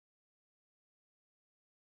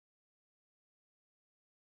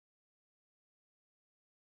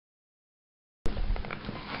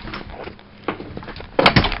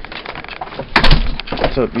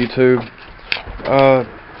What's up, YouTube?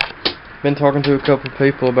 Been talking to a couple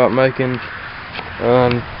people about making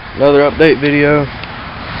another update video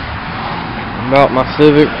about my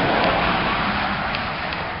Civic.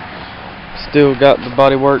 Still got the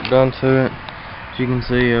body work done to it. As you can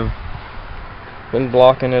see, I've been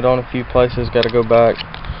blocking it on a few places, got to go back.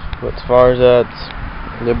 But as far as that,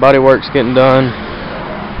 the body work's getting done.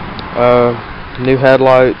 New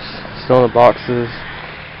headlights, still in the boxes.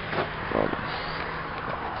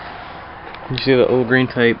 You see the old green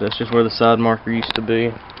tape, that's just where the side marker used to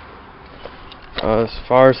be. As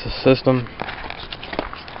far as the system,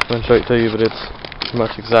 I'm going to show it to you, but it's pretty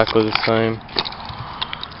much exactly the same.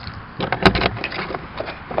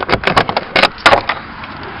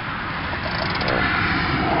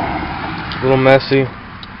 A little messy.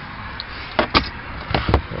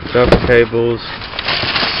 Double cables,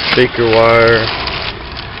 speaker wire,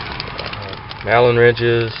 Allen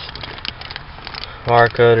wrenches, wire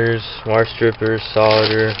cutters, wire strippers,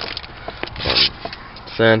 solder,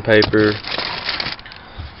 sandpaper,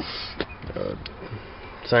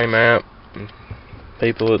 same amp.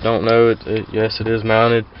 People that don't know it, yes, it is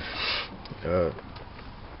mounted.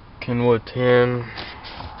 Kenwood 10.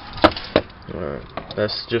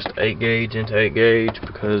 That's just 8 gauge into 8 gauge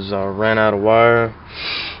because I ran out of wire.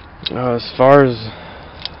 As far as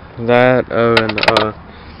that, and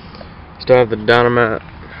still have the dynamite.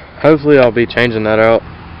 Hopefully I'll be changing that out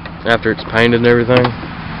after it's painted and everything.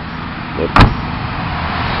 But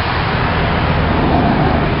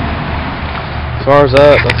as far as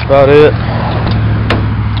that, that's about it.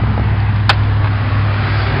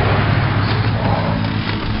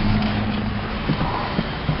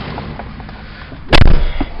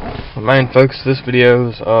 The main focus of this video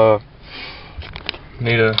is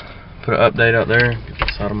need to put an update out there. Get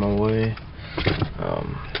this out of my way.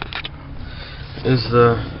 This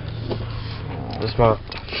is my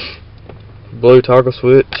blue toggle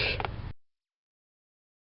switch.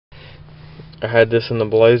 I had this in the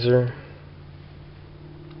Blazer.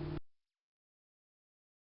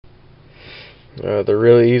 They're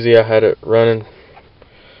really easy. I had it running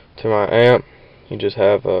to my amp. You just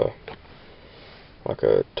have like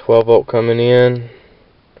a 12 volt coming in.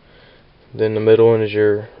 Then the middle one is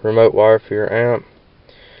your remote wire for your amp,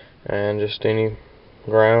 and just any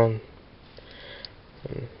ground.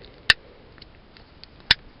 And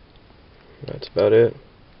that's about it.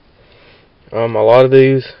 A lot of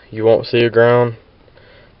these you won't see a ground,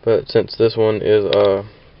 but since this one is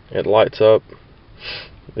it lights up,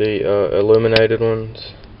 the illuminated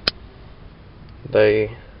ones,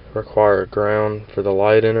 they require a ground for the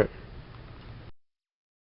light in it.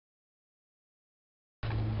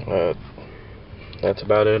 That's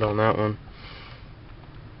about it on that one.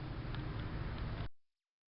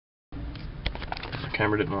 The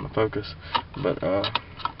camera didn't want to focus, but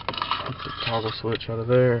put the toggle switch out of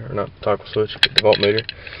there, or not the toggle switch, but the voltmeter.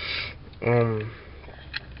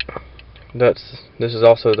 This is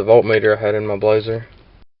also the voltmeter I had in my Blazer.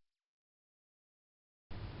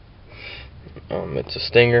 It's a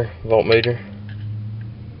Stinger voltmeter.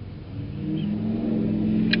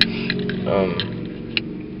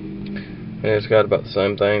 And it's got about the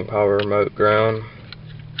same thing, power, remote, ground.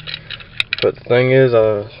 But the thing is,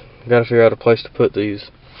 I've got to figure out a place to put these.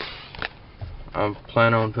 I'm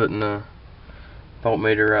planning on putting the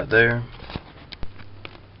voltmeter right there.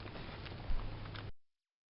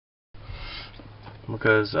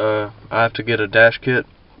 Because I have to get a dash kit.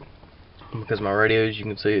 Because my radio, as you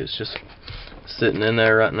can see, it's just sitting in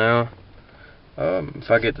there right now. If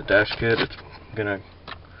I get the dash kit, it's gonna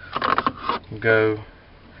go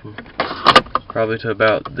from probably to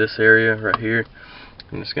about this area right here,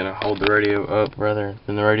 and it's gonna hold the radio up rather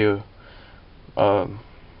than the radio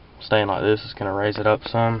staying like this. It's gonna raise it up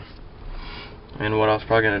some. And what I was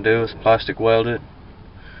probably gonna do is plastic weld it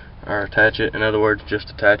or attach it. In other words, just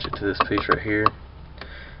attach it to this piece right here.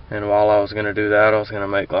 And while I was gonna do that, I was gonna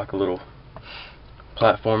make like a little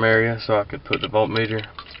platform area so I could put the voltmeter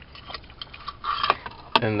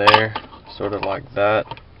in there, sort of like that.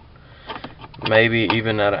 Maybe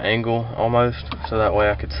even at an angle almost, so that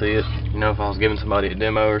way I could see it, you know, if I was giving somebody a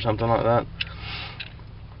demo or something like that.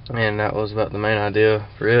 And that was about the main idea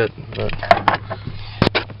for it. But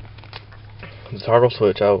the toggle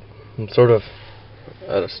switch, I'm sort of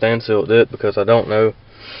at a standstill with it because I don't know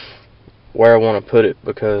where I want to put it,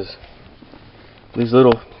 because these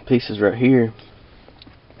little pieces right here,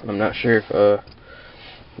 I'm not sure if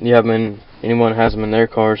anyone has them in their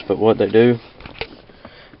cars, but what they do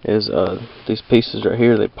is these pieces right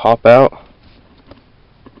here, they pop out.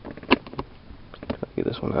 Get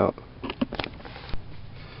this one out.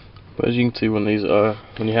 But as you can see, when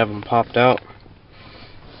you have them popped out,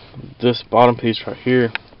 this bottom piece right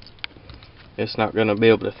here, it's not going to be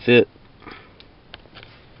able to fit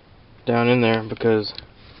down in there because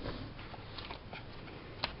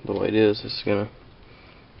the way it is, it's going to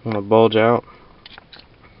want to bulge out,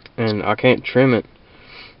 and I can't trim it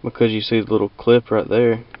because you see the little clip right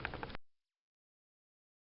there.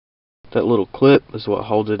 That little clip is what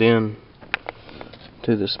holds it in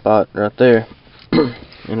to the spot right there.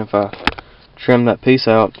 And if I trim that piece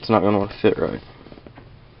out, it's not going to want to fit right.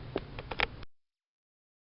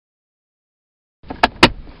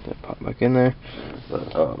 That pop back in there.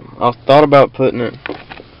 But I thought about putting it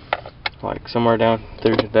like somewhere down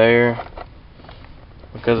through there,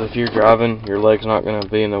 because if you're driving, your leg's not going to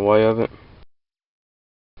be in the way of it.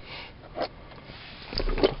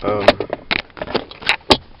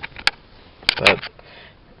 That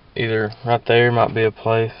either right there might be a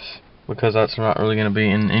place, because that's not really going to be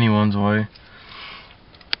in anyone's way.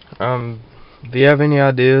 If you have any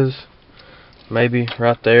ideas, maybe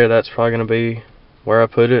right there, that's probably going to be where I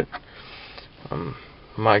put it.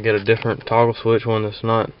 Might get a different toggle switch, one that's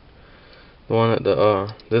not the one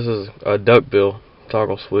that this is a duckbill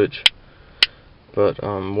toggle switch, but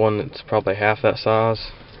one that's probably half that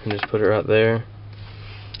size, and just put it right there.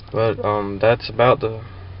 But that's about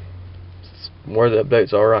where the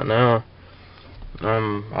updates are right now.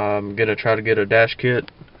 I'm gonna try to get a dash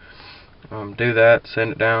kit, do that,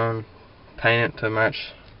 send it down, paint it to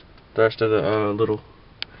match the rest of the little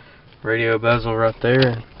radio bezel right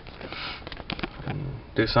there, and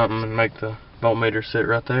do something and make the voltmeter sit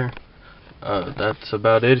right there. That's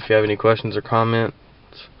about it. If you have any questions or comments,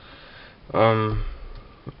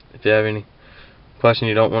 if you have any question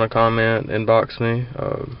you don't want to comment, inbox me,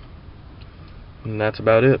 and that's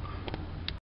about it.